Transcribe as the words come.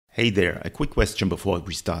Hey there, a quick question before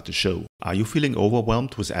we start the show. Are you feeling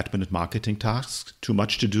overwhelmed with admin and marketing tasks? Too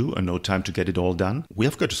much to do and no time to get it all done? We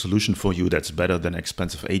have got a solution for you that's better than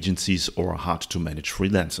expensive agencies or hard to manage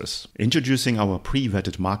freelancers. Introducing our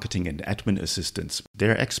pre-vetted marketing and admin assistants.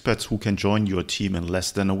 They're experts who can join your team in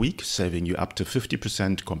less than a week, saving you up to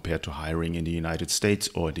 50% compared to hiring in the United States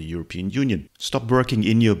or the European Union. Stop working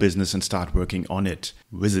in your business and start working on it.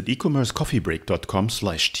 Visit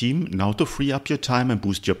ecommercecoffeebreak.com/team now to free up your time and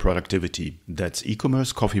boost your productivity. That's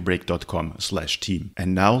ecommercecoffeebreak.com/team.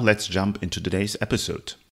 And now let's jump into today's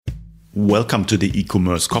episode. Welcome to the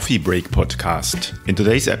E-commerce Coffee Break podcast. In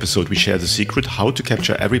today's episode, we share the secret how to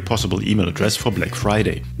capture every possible email address for Black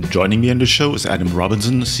Friday. Joining me on the show is Adam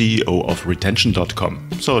Robinson, CEO of Retention.com.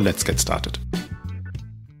 So let's get started.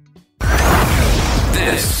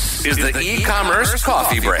 This is the E-commerce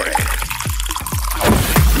Coffee Break,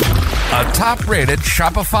 a top-rated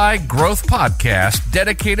Shopify growth podcast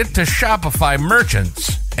dedicated to Shopify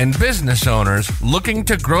merchants and business owners looking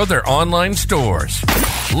to grow their online stores.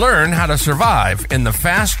 Learn how to survive in the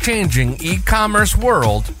fast-changing e-commerce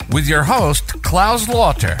world with your host, Klaus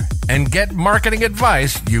Lauter, and get marketing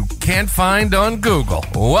advice you can't find on Google.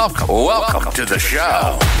 Welcome to the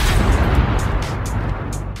show.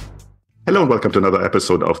 Hello and welcome to another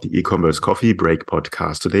episode of the E-commerce Coffee Break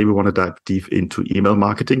podcast. Today we want to dive deep into email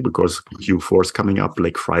marketing because Q4 is coming up,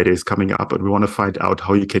 Black Friday is coming up, and we want to find out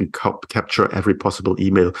how you can capture every possible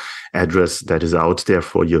email address that is out there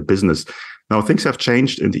for your business. Now, things have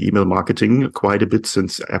changed in the email marketing quite a bit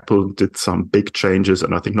since Apple did some big changes,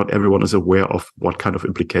 and I think not everyone is aware of what kind of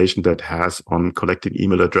implication that has on collecting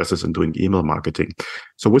email addresses and doing email marketing.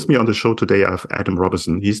 So with me on the show today, I have Adam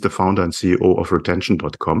Robinson. He's the founder and CEO of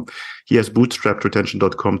Retention.com. He has bootstrapped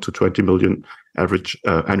Retention.com to 20 million average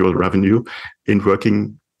annual revenue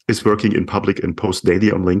is working in public and posts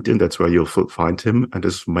daily on LinkedIn. That's where you'll find him, and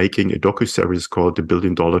is making a docuseries called The $1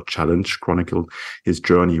 Billion Challenge, chronicle his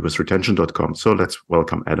journey with Retention.com. So let's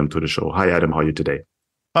welcome Adam to the show. Hi, Adam. How are you today?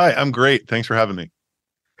 Hi, I'm great. Thanks for having me.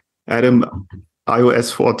 Adam,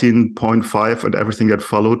 iOS 14.5 and everything that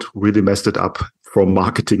followed really messed it up for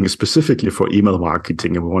marketing, specifically for email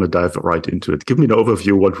marketing, and we want to dive right into it. Give me an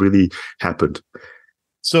overview of what really happened.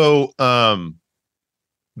 So,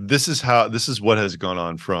 this is what has gone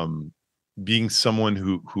on from being someone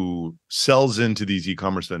who sells into these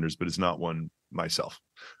e-commerce vendors, but is not one myself.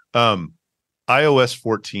 iOS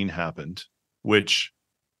 14 happened, which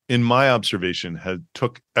in my observation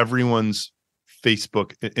took everyone's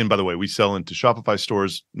Facebook. And by the way, we sell into Shopify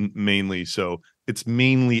stores mainly. So it's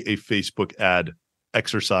mainly a Facebook ad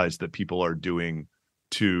exercise that people are doing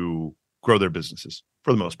to grow their businesses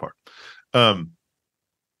for the most part.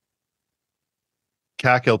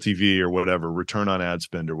 CAC LTV or whatever, return on ad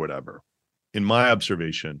spend or whatever. In my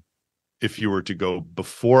observation, if you were to go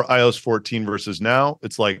before iOS 14 versus now,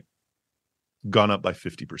 it's like gone up by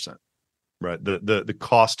 50%, right? The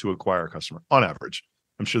cost to acquire a customer on average.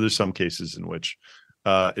 I'm sure there's some cases in which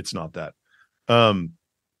it's not that. And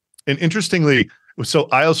interestingly, so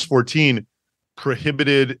iOS 14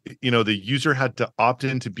 prohibited, the user had to opt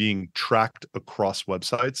into being tracked across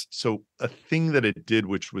websites. So a thing that it did,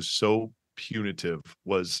 which was so punitive,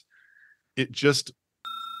 was it just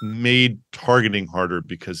made targeting harder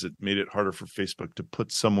because it made it harder for Facebook to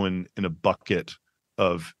put someone in a bucket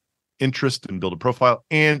of interest and build a profile,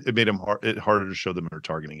 and it made it harder to show them a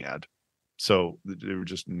targeting ad. So they were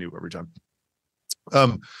just new every time.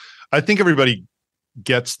 I think everybody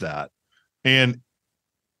gets that, and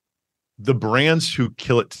the brands who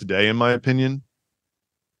kill it today, in my opinion,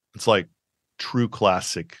 it's like True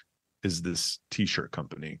Classic is this t-shirt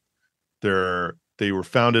company. They were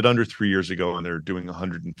founded under 3 years ago, and they're doing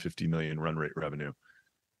 150 million run rate revenue.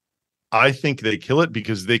 I think they kill it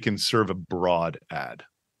because they can serve a broad ad,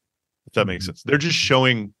 if that makes sense. They're just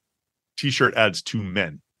showing t-shirt ads to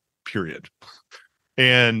men, period.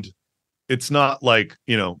 And it's not like,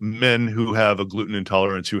 men who have a gluten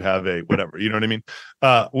intolerance, who have a whatever, you know what I mean?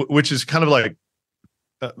 Which is kind of like,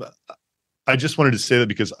 I just wanted to say that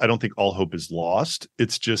because I don't think all hope is lost.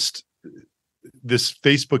 It's just this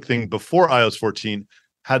Facebook thing before iOS 14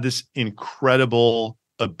 had this incredible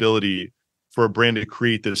ability for a brand to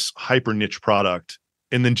create this hyper niche product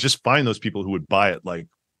and then just find those people who would buy it like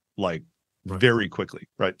right. Very quickly,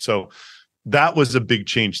 right? So that was a big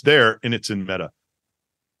change there, and it's in Meta.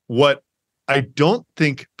 What I don't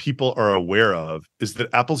think people are aware of is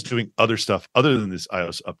that Apple's doing other stuff other than this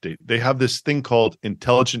iOS update. They have this thing called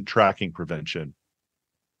intelligent tracking prevention,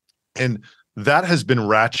 and that has been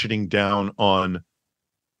ratcheting down on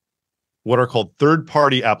what are called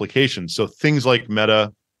third-party applications. So things like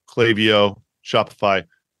Meta, Klaviyo, Shopify,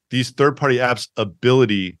 these third-party apps'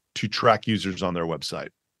 ability to track users on their website.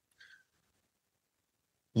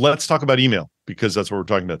 Let's talk about email, because that's what we're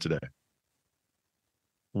talking about today.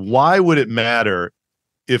 Why would it matter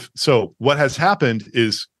so what has happened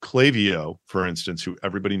is Klaviyo, for instance, who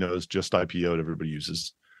everybody knows, just IPO'd, everybody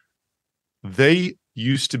uses, they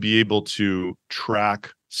used to be able to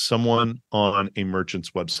track someone on a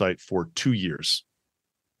merchant's website for 2 years.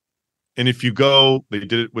 And if you go, they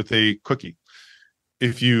did it with a cookie.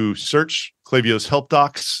 If you search Klaviyo's help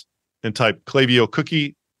docs and type Klaviyo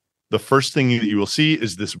cookie, the first thing that you will see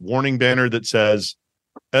is this warning banner that says,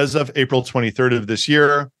 as of April 23rd of this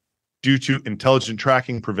year, due to intelligent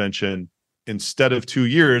tracking prevention, instead of 2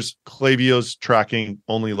 years, Klaviyo's tracking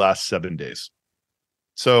only lasts 7 days.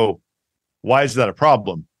 So why is that a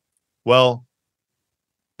problem? Well,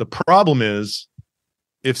 the problem is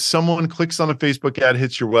if someone clicks on a Facebook ad,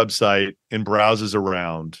 hits your website, and browses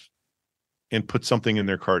around and puts something in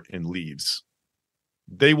their cart and leaves,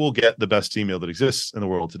 they will get the best email that exists in the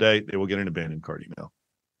world today. They will get an abandoned cart email.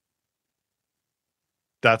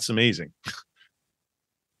 That's amazing.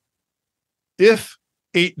 If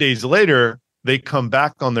 8 days later, they come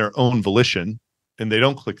back on their own volition and they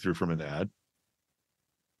don't click through from an ad,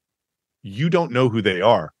 you don't know who they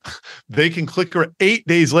are. They can click 8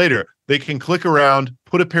 days later, they can click around,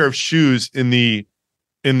 put a pair of shoes in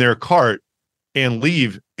their cart and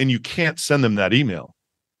leave, and you can't send them that email.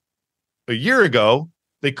 A year ago,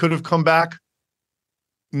 they could have come back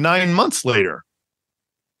 9 months later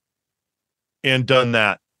and done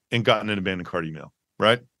that and gotten an abandoned cart email,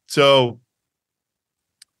 right? So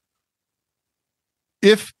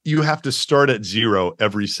if you have to start at zero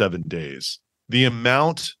every 7 days, the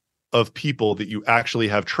amount of people that you actually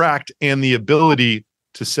have tracked and the ability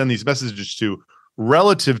to send these messages to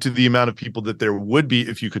relative to the amount of people that there would be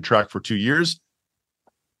if you could track for 2 years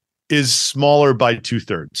is smaller by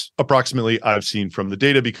 2/3, approximately, I've seen from the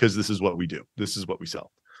data, because this is what we do. This is what we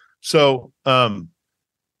sell. So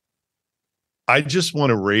I just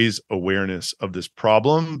want to raise awareness of this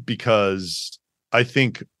problem, because I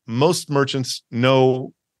think most merchants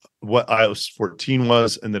know what iOS 14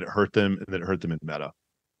 was and that it hurt them, and that it hurt them in Meta.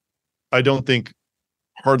 I don't think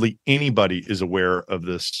hardly anybody is aware of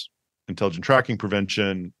this intelligent tracking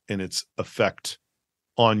prevention and its effect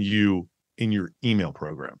on you in your email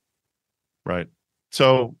program, right?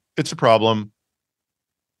 So it's a problem.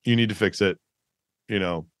 You need to fix it.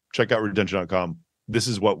 Check out retention.com. This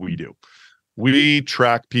is what we do. We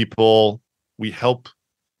track people. We help.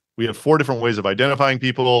 We have 4 different ways of identifying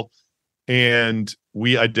people, and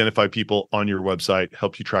we identify people on your website,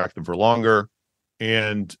 help you track them for longer.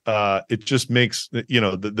 And it just makes,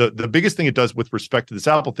 the biggest thing it does with respect to this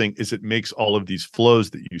Apple thing is it makes all of these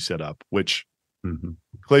flows that you set up, which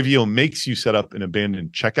Klaviyo makes you set up an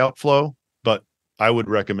abandoned checkout flow, but I would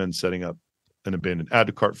recommend setting up an abandoned add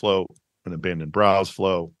to cart flow, an abandoned browse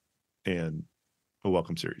flow, and a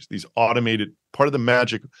welcome series. These automated, part of the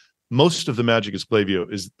magic, most of the magic is Klaviyo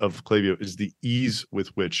is the ease with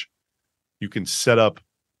which you can set up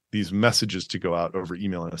these messages to go out over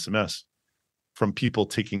email and SMS from people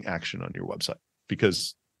taking action on your website,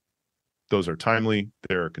 because those are timely,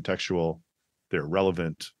 they're contextual, they're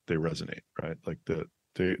relevant, they resonate, right? Like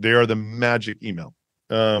they are the magic email.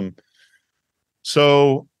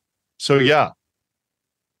 So yeah,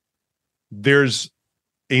 there's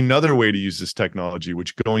another way to use this technology,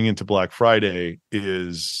 which going into Black Friday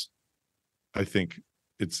is, I think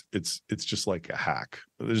it's just like a hack.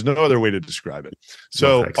 There's no other way to describe it.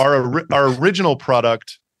 So our original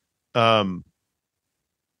product,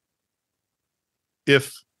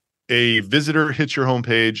 if a visitor hits your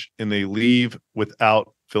homepage and they leave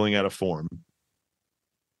without filling out a form,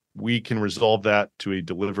 we can resolve that to a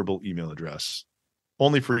deliverable email address,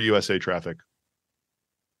 only for USA traffic.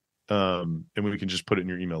 And we can just put it in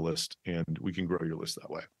your email list, and we can grow your list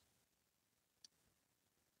that way.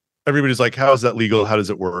 Everybody's like, how is that legal? How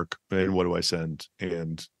does it work? And what do I send?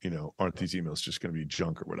 And, aren't these emails just going to be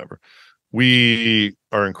junk or whatever? We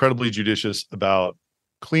are incredibly judicious about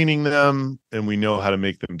cleaning them, and we know how to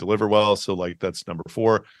make them deliver well. So that's number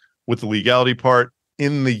 4. With the legality part,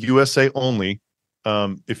 in the USA only,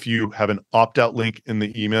 if you have an opt-out link in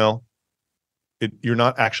the email, you're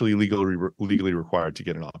not actually legally required to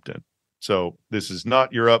get an opt-in. So this is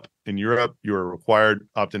not Europe. In Europe, you're required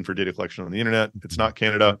opt-in for data collection on the internet. It's not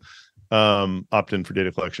Canada. Opt-in for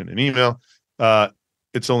data collection in email.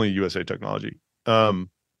 It's only USA technology. And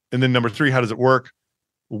then number 3, how does it work?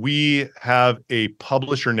 We have a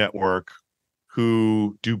publisher network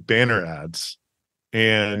who do banner ads,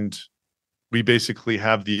 and we basically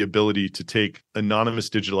have the ability to take anonymous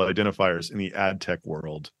digital identifiers in the ad tech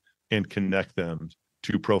world and connect them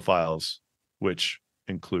to profiles, which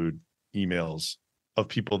include emails of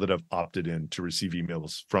people that have opted in to receive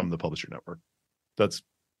emails from the publisher network. That's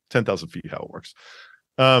 10,000 feet how it works.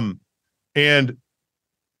 And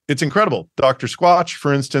it's incredible. Dr. Squatch,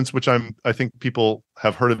 for instance, which I think people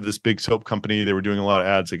have heard of, this big soap company. They were doing a lot of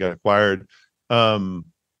ads. They got acquired.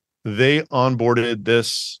 They onboarded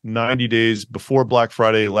this 90 days before Black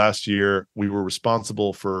Friday last year. We were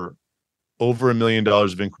responsible for over $1 million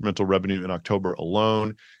of incremental revenue in October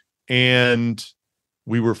alone. And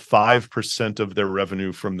we were 5% of their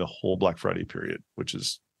revenue from the whole Black Friday period, which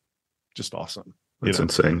is just awesome. That's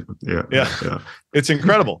insane. Yeah. It's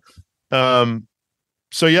incredible.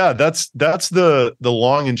 So yeah, that's the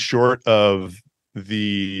long and short of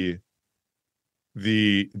the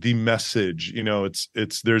message. You know, it's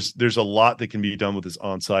there's a lot that can be done with this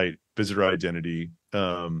on-site visitor identity.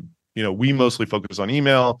 You know, we mostly focus on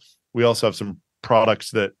email. We also have some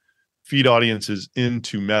products that feed audiences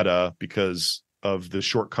into Meta because of the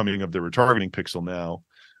shortcoming of the retargeting pixel now.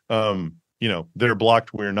 You know, they're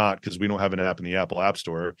blocked. We're not, because we don't have an app in the Apple App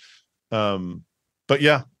Store. But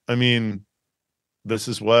yeah, I mean, this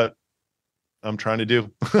is what I'm trying to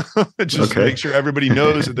do. Just make sure everybody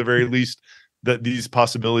knows at the very least that these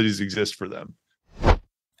possibilities exist for them.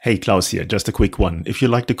 Hey, Klaus here. Just a quick one. If you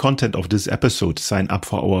like the content of this episode, sign up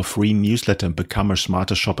for our free newsletter and become a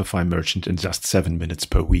smarter Shopify merchant in just 7 minutes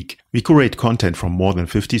per week. We curate content from more than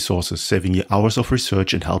 50 sources, saving you hours of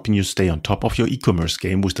research and helping you stay on top of your e-commerce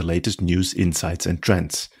game with the latest news, insights, and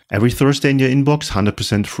trends. Every Thursday in your inbox,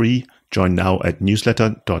 100% free. Join now at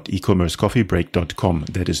newsletter.ecommercecoffeebreak.com.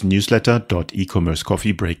 That is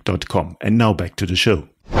newsletter.ecommercecoffeebreak.com. And now back to the show.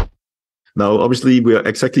 Now, obviously, we are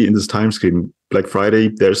exactly in this time scheme. Black Friday,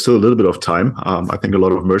 there's still a little bit of time. I think a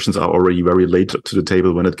lot of merchants are already very late to the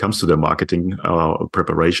table when it comes to their marketing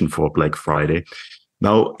preparation for Black Friday.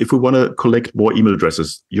 Now, if we want to collect more email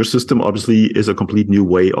addresses, your system obviously is a complete new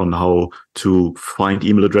way on how to find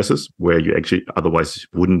email addresses where you actually otherwise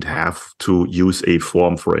wouldn't have to use a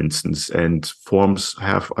form, for instance. And forms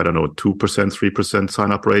have, 2%, 3%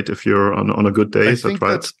 sign up rate if you're on a good day. Is that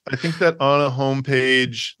right? I think that on a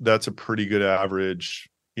homepage, that's a pretty good average.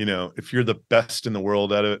 You know, if you're the best in the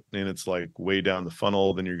world at it and it's like way down the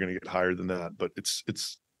funnel, then you're going to get higher than that. But it's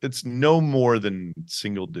no more than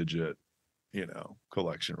single digit,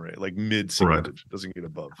 collection rate, like mid-single digit, doesn't get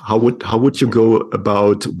above. How would you go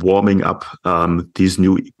about warming up these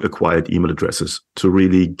new acquired email addresses to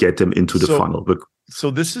really get them into the funnel?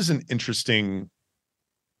 So this is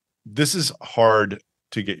hard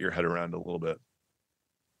to get your head around a little bit.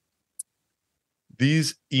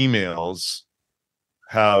 These emails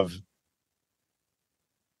have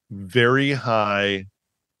very high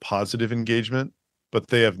positive engagement, but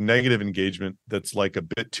they have negative engagement that's like a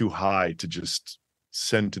bit too high to just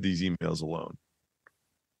send to these emails alone.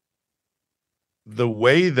 The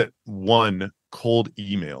way that cold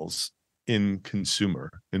emails in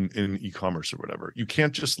consumer, in e-commerce or whatever, you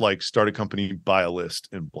can't just like start a company, buy a list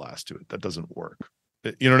and blast to it. That doesn't work.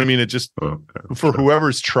 You know what I mean? It just, for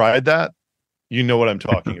whoever's tried that, you know what I'm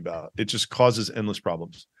talking about. It just causes endless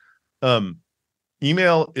problems.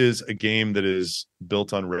 Email is a game that is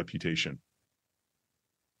built on reputation.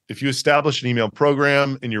 If you establish an email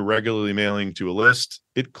program and you're regularly mailing to a list,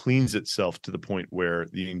 it cleans itself to the point where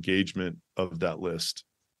the engagement of that list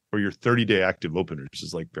or your 30-day active openers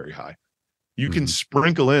is like very high. You can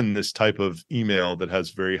sprinkle in this type of email that has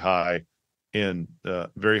very high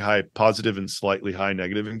positive and slightly high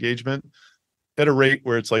negative engagement at a rate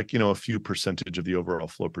where it's like, a few percentage of the overall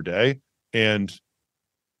flow per day. And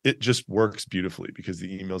it just works beautifully because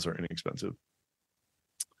the emails are inexpensive.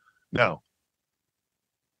 Now,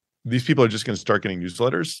 these people are just going to start getting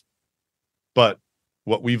newsletters. But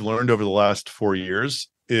what we've learned over the last 4 years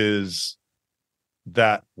is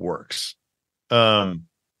that works.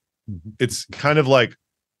 It's kind of like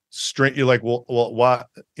straight. You're like, well, why?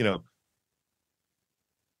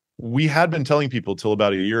 We had been telling people till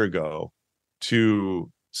about a year ago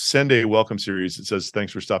to send a welcome series that says,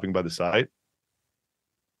 thanks for stopping by the site.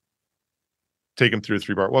 Take them through a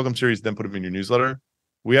 3-part welcome series, then put them in your newsletter.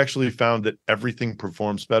 We actually found that everything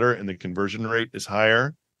performs better and the conversion rate is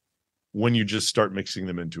higher when you just start mixing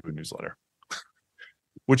them into a newsletter,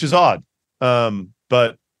 which is odd.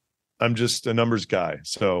 But I'm just a numbers guy,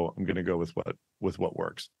 so I'm going to go with what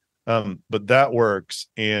works. But that works.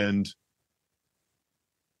 And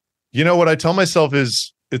what I tell myself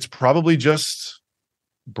is it's probably just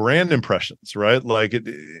brand impressions, right? Like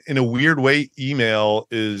in a weird way, email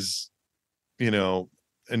is,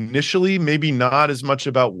 initially maybe not as much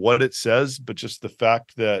about what it says, but just the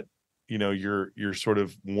fact that you're sort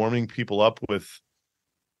of warming people up with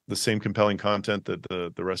the same compelling content that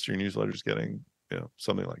the rest of your newsletter is getting.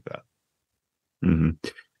 something like that. Mhm.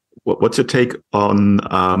 What's your take on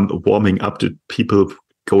warming up to people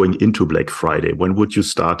going into Black Friday? When would you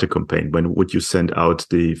start a campaign? When would you send out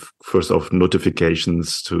the first of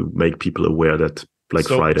notifications to make people aware that Black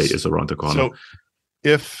Friday is around the corner? So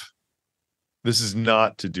if this is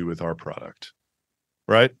not to do with our product,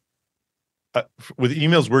 right? With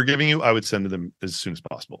emails we're giving you, I would send to them as soon as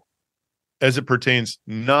possible. As it pertains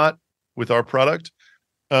not with our product,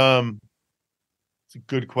 it's a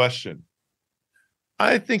good question.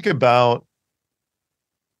 I think, I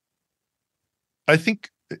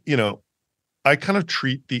kind of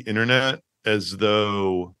treat the internet as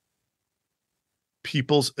though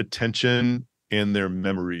people's attention and their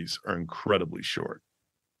memories are incredibly short.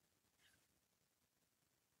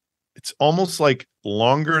 It's almost like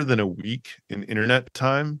longer than a week in internet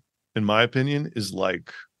time, in my opinion, is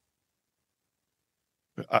like,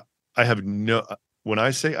 when I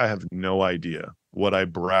say I have no idea what I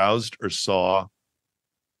browsed or saw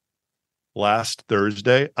last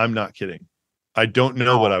Thursday, I'm not kidding. I don't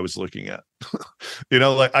know what I was looking at.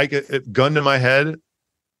 Like I get it gun to my head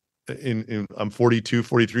I'm 42,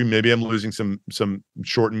 43. Maybe I'm losing some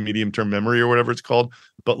short and medium term memory or whatever it's called.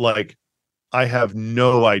 But like, I have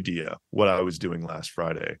no idea what I was doing last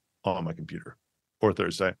Friday on my computer or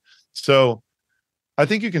Thursday. So I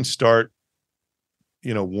think you can start,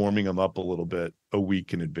 warming them up a little bit a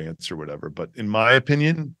week in advance or whatever. But in my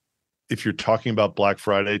opinion, if you're talking about Black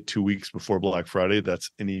Friday 2 weeks before Black Friday, that's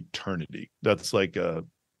an eternity. That's like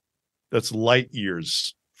that's light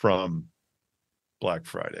years from Black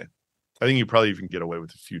Friday. I think you probably even get away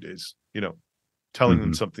with a few days, telling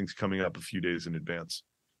them something's coming up a few days in advance.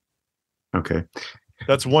 Okay.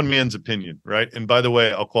 That's one man's opinion, right? And by the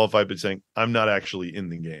way, I'll qualify by saying I'm not actually in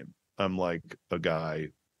the game. I'm like a guy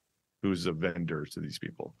who's a vendor to these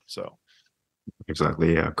people. So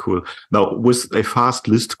exactly. Yeah, cool. Now, with a fast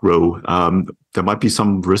list grow, there might be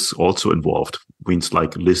some risks also involved. Means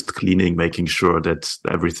like list cleaning, making sure that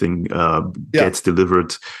everything gets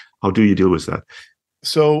delivered. How do you deal with that?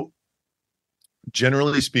 So,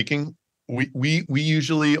 generally speaking, we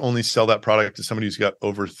usually only sell that product to somebody who's got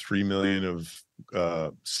over 3 million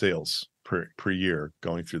of sales per year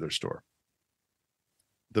going through their store.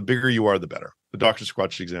 The bigger you are, the better. The Dr.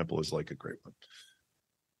 Squatch example is like a great one.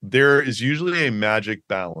 There is usually a magic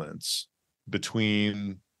balance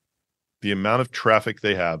between the amount of traffic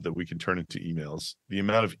they have that we can turn into emails, the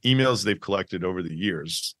amount of emails they've collected over the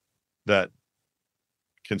years that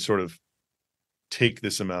can sort of take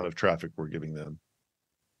this amount of traffic we're giving them.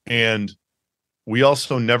 And we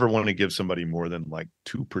also never want to give somebody more than like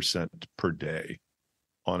 2% per day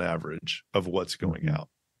on average of what's going out.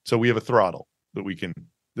 So we have a throttle that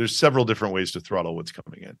there's several different ways to throttle what's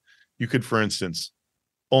coming in. You could, for instance,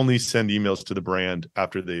 only send emails to the brand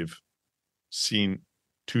after they've seen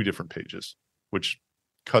 2 different pages, which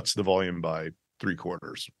cuts the volume by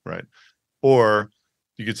 3/4, right? Or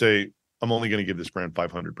you could say, I'm only going to give this brand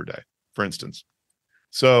 500 per day, for instance.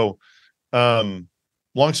 So, long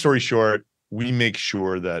story short, we make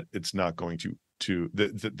sure that it's not going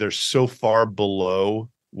that they're so far below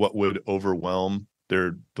what would overwhelm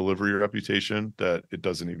their delivery reputation that it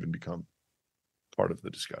doesn't even become part of the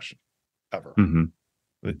discussion ever.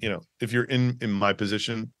 But, if you're in my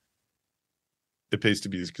position, it pays to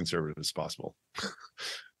be as conservative as possible.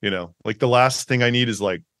 Like the last thing I need is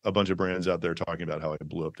like a bunch of brands out there talking about how I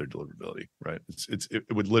blew up their deliverability, right?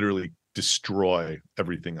 It would literally destroy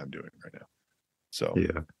everything I'm doing right now. So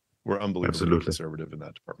yeah, we're unbelievably conservative in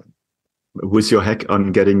that department. With your hack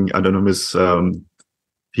on getting anonymous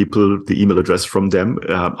people the email address from them,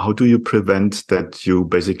 how do you prevent that you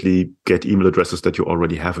basically get email addresses that you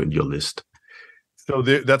already have in your list? So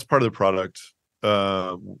that's part of the product.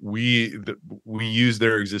 We use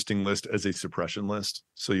their existing list as a suppression list,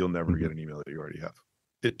 so you'll never get an email that you already have.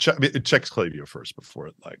 It checks Klaviyo first before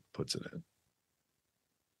it like puts it in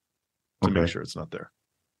to make sure it's not there.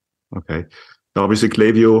 Okay. Now, obviously,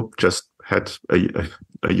 Klaviyo just had a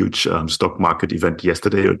huge stock market event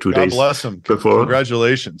yesterday or 2 days. God bless them. Before.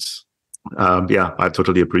 Congratulations. Yeah, I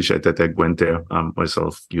totally appreciate that. I went there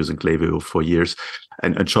myself using Klaviyo for years.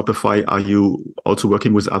 And Shopify, are you also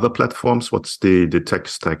working with other platforms? What's the tech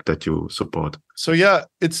stack that you support? So yeah,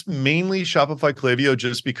 it's mainly Shopify Klaviyo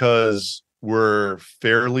just because we're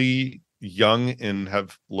fairly young and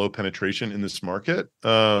have low penetration in this market.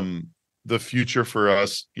 The future for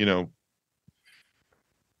us,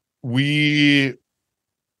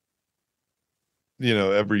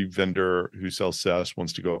 every vendor who sells SaaS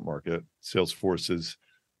wants to go up market. Salesforce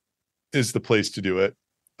is the place to do it.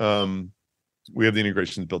 We have the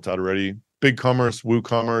integrations built out already. BigCommerce,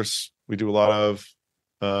 WooCommerce, we do a lot of.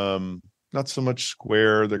 not so much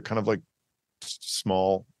Square. They're kind of like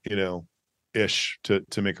small, ish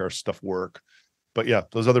to make our stuff work. But yeah,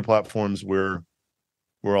 those other platforms we're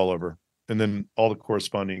all over. And then all the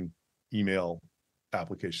corresponding email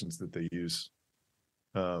applications that they use.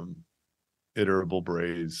 Iterable,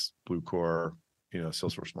 Braze, Bluecore,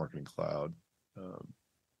 Salesforce Marketing Cloud.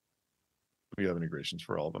 We have integrations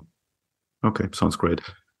for all of them. Okay, sounds great.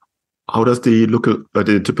 How does the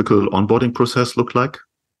typical onboarding process look like?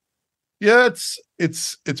 Yeah,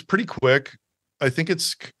 it's pretty quick. I think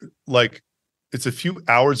it's a few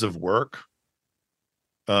hours of work.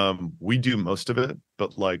 We do most of it,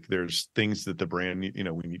 but like there's things that the brand need,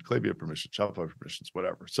 we need Klaviyo permissions, Shopify permissions,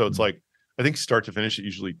 whatever. So it's like, I think start to finish, it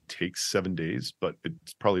usually takes 7 days, but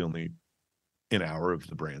it's probably only an hour of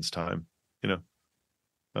the brand's time,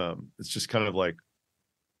 it's just kind of like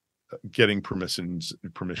getting permissions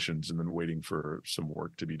and then waiting for some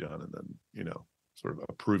work to be done. And then, sort of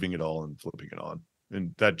approving it all and flipping it on.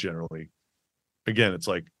 And that generally, again, it's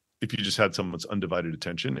like, if you just had someone's undivided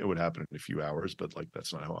attention, it would happen in a few hours, but like,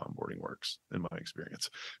 that's not how onboarding works in my experience.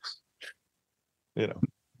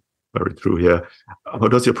 Very true. Yeah. How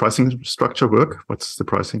does your pricing structure work? What's the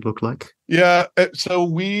pricing look like? Yeah. So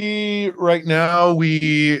right now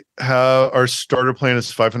we have our starter plan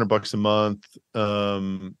is $500 a month.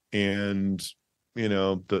 And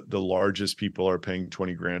the largest people are paying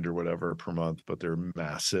 20 grand or whatever per month, but they're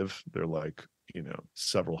massive. They're like,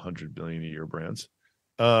 several $100 billion a year brands.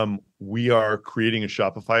 We are creating a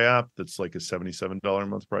Shopify app that's like a $77 a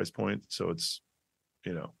month price point. So it's,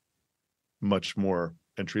 much more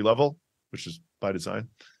entry level, which is by design.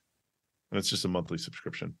 And it's just a monthly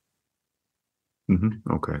subscription.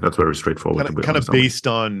 Mm-hmm. Okay. That's very straightforward. Kind of based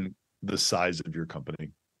on the size of your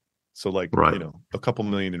company. So like, right. A couple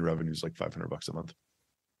million in revenue is like $500 a month.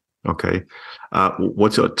 Okay.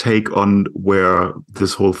 What's your take on where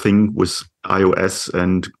this whole thing with iOS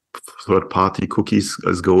and third-party cookies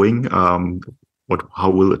is going? How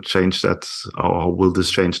will it change that? Or how will this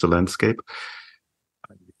change the landscape?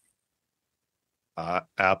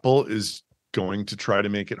 Apple is going to try to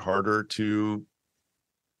make it harder to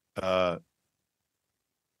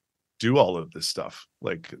do all of this stuff.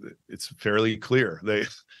 Like, it's fairly clear.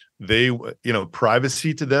 They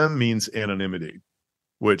privacy to them means anonymity,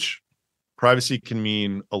 which privacy can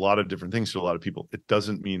mean a lot of different things to a lot of people. It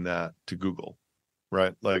doesn't mean that to Google,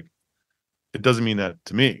 right? Like, it doesn't mean that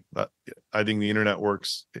to me. I think the internet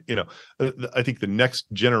works, I think the next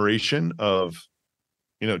generation of,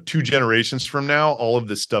 2 generations from now, all of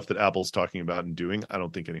this stuff that Apple's talking about and doing, I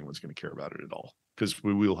don't think anyone's going to care about it at all, because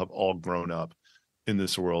we will have all grown up in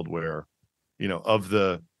this world where, of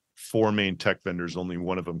the 4 main tech vendors, only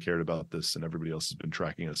one of them cared about this, and everybody else has been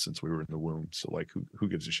tracking us since we were in the womb. So like, who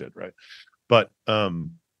gives a shit, right? But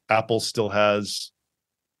Apple still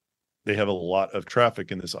they have a lot of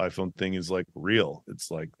traffic, and this iPhone thing is like real.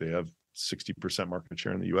 It's like they have 60% market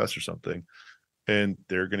share in the US or something, and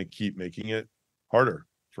they're going to keep making it harder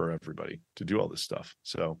for everybody to do all this stuff.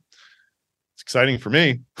 So it's exciting for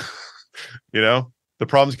me. The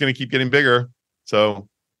problem's going to keep getting bigger. So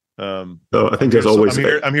I think there's always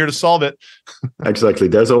I'm here to solve it. Exactly.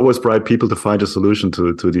 There's always bright people to find a solution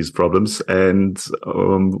to these problems. And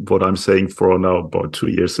what I'm saying for now about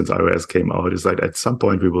 2 years since iOS came out is that at some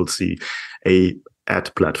point we will see a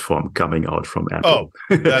ad platform coming out from Apple.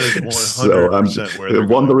 Oh, that is 100% so where they're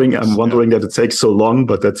wondering. going. I'm wondering that it takes so long,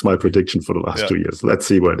 but that's my prediction for the last 2 years. Let's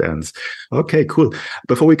see where it ends. Okay, cool.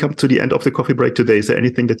 Before we come to the end of the coffee break today, is there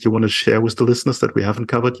anything that you want to share with the listeners that we haven't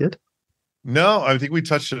covered yet? No, I think we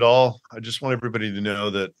touched it all. I just want everybody to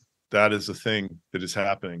know that is a thing that is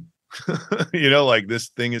happening. Like, this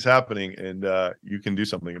thing is happening, and you can do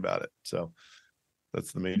something about it. So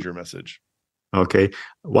that's the major message. Okay.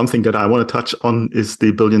 One thing that I want to touch on is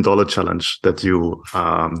the $1 billion challenge that you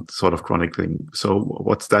sort of chronicling. So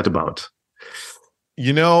what's that about?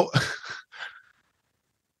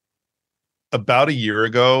 About a year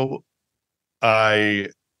ago, I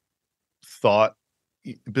thought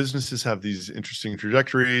businesses have these interesting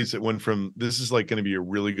trajectories. It went from, this is like going to be a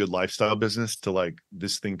really good lifestyle business, to like,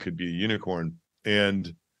 this thing could be a unicorn.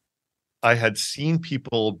 And I had seen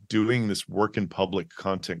people doing this work in public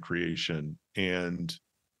content creation, and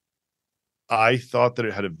I thought that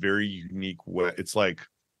it had a very unique way. It's like,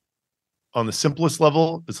 on the simplest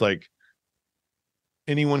level, it's like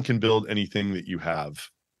anyone can build anything that you have,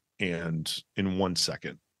 and in 1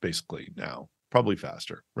 second, basically now. Probably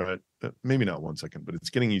faster, right? Maybe not 1 second, but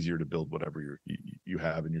it's getting easier to build whatever you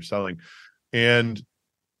have and you're selling. And,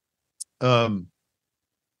 brand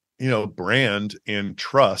and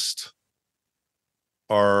trust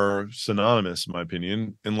are synonymous, in my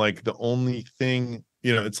opinion. And like, the only thing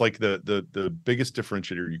it's like the biggest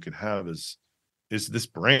differentiator you can have is this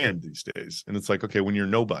brand these days. And it's like, okay, when you're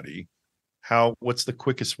nobody, what's the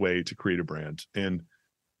quickest way to create a brand? And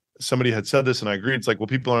somebody had said this, and I agree. It's like, well,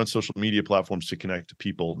 people are on social media platforms to connect to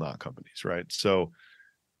people, not companies, right? So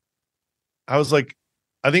I was like,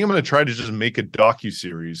 I think I'm going to try to just make a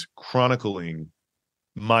docuseries chronicling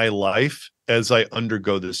my life as I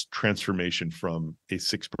undergo this transformation from a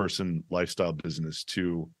 6-person lifestyle business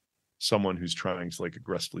to someone who's trying to like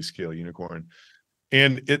aggressively scale unicorn.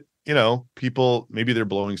 And it, people, maybe they're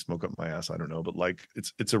blowing smoke up my ass, I don't know, but like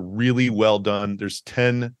it's a really well done. There's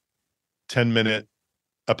 10-minute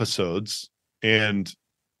episodes, and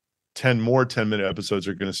 10 more 10-minute episodes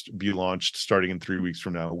are going to be launched starting in 3 weeks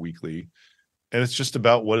from now, weekly. And it's just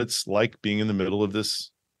about what it's like being in the middle of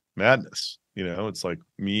this madness. It's like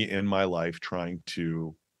me and my life trying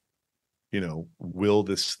to, will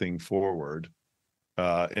this thing forward,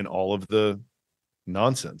 and all of the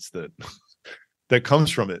nonsense that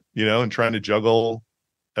comes from it, and trying to juggle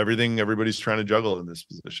everything everybody's trying to juggle in this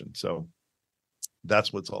position. So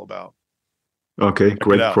that's what it's all about. Okay,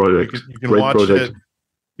 great project. You can great watch project. it.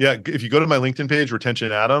 Yeah, if you go to my LinkedIn page,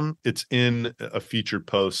 Retention Adam, it's in a featured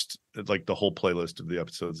post, like the whole playlist of the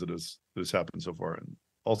episodes that has happened so far, and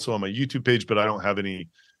also on my YouTube page. But I don't have any.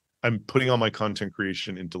 I'm putting all my content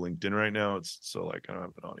creation into LinkedIn right now. It's so like I don't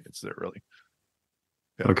have an audience there really.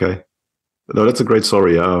 Yeah. Okay. No, that's a great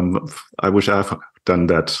story. I wish I've done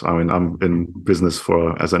that. I mean, I'm in business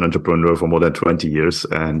as an entrepreneur for more than 20 years,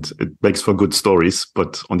 and it makes for good stories.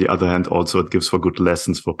 But on the other hand, also it gives for good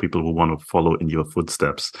lessons for people who want to follow in your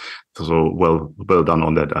footsteps. So well done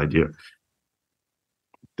on that idea.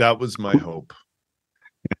 That was my hope.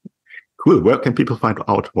 Cool. Where can people find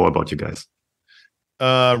out more about you guys?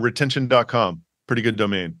 Retention.com. Pretty good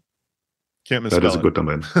domain. Can't misspell it. That is a good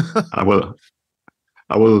domain. I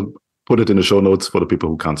will put it in the show notes for the people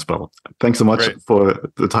who can't spell. Thanks so much for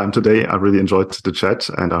the time today. I really enjoyed the chat,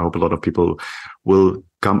 and I hope a lot of people will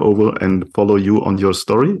come over and follow you on your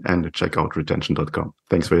story and check out retention.com.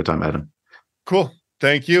 Thanks for your time, Adam. Cool.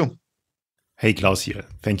 Thank you. Hey, Klaus here.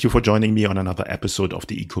 Thank you for joining me on another episode of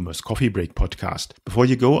the E-commerce Coffee Break podcast. Before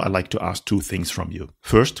you go, I'd like to ask 2 things from you.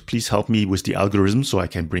 First, please help me with the algorithm so I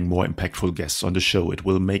can bring more impactful guests on the show. It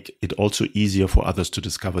will make it also easier for others to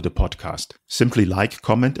discover the podcast. Simply like,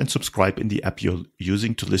 comment, and subscribe in the app you're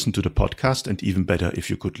using to listen to the podcast, and even better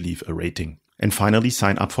if you could leave a rating. And finally,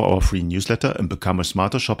 sign up for our free newsletter and become a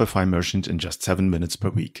smarter Shopify merchant in just 7 minutes per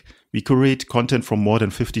week. We curate content from more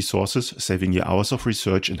than 50 sources, saving you hours of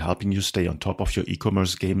research and helping you stay on top of your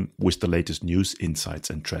e-commerce game with the latest news,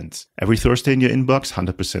 insights, and trends. Every Thursday in your inbox,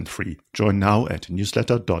 100% free. Join now at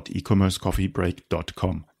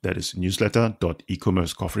newsletter.ecommercecoffeebreak.com. That is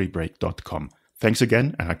newsletter.ecommercecoffeebreak.com. Thanks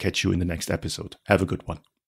again, and I'll catch you in the next episode. Have a good one.